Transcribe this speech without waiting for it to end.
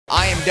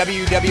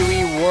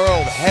WWE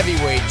World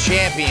Heavyweight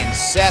Champion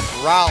Seth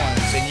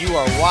Rollins, and you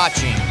are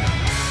watching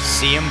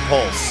CM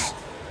Pulse.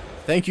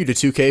 Thank you to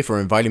 2K for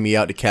inviting me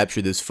out to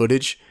capture this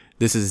footage.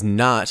 This is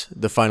not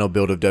the final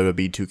build of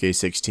WWE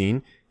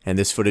 2K16, and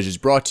this footage is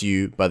brought to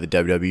you by the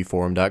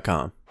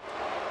WWEforum.com.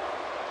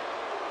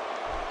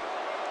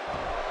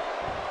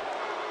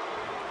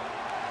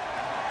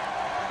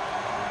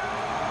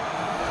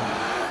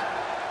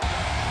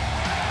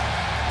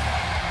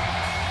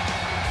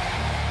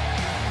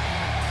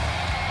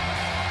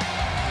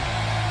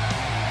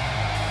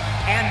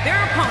 And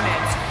their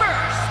opponents,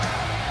 first,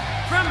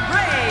 from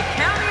Bray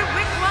County,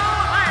 Wicklow,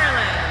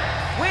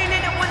 Ireland, weighing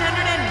in at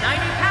 190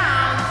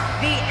 pounds,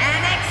 the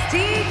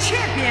NXT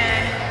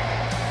Champion,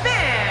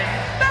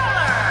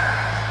 Balor.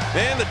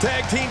 Man, the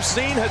tag team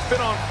scene has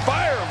been on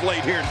fire of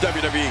late here in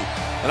WWE,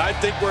 and I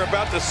think we're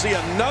about to see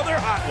another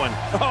hot one.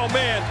 Oh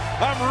man,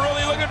 I'm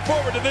really looking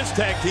forward to this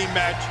tag team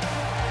match.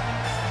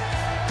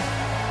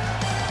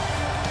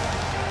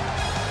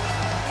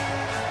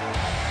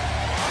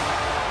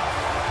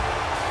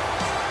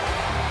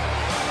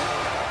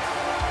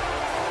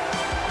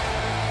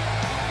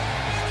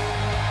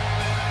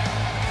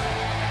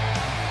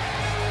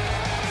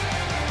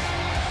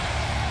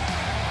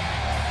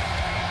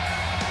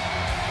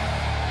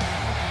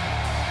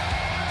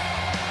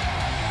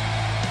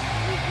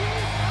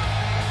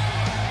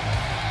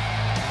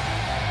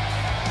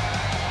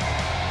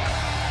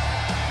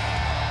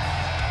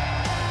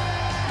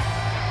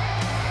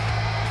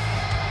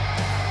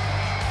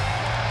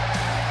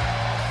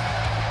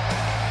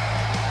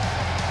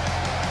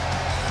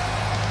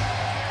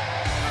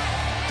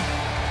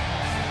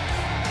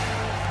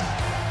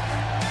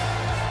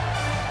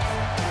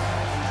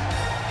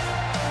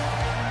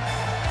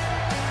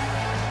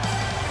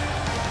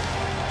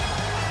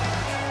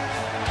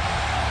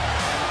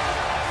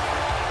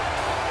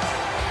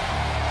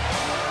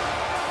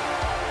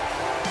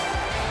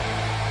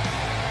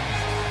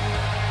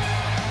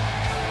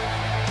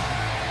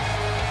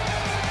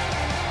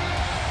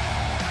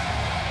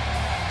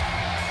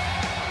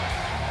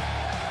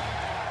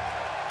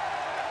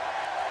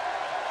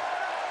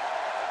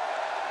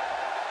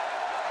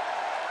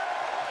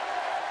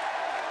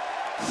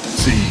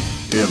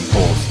 CM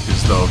Pulse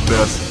is the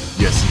best,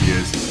 yes he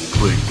is.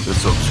 Click the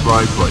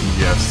subscribe button,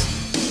 yes.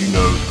 You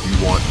know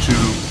you want to,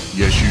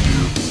 yes you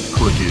do.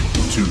 Click it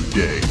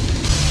today.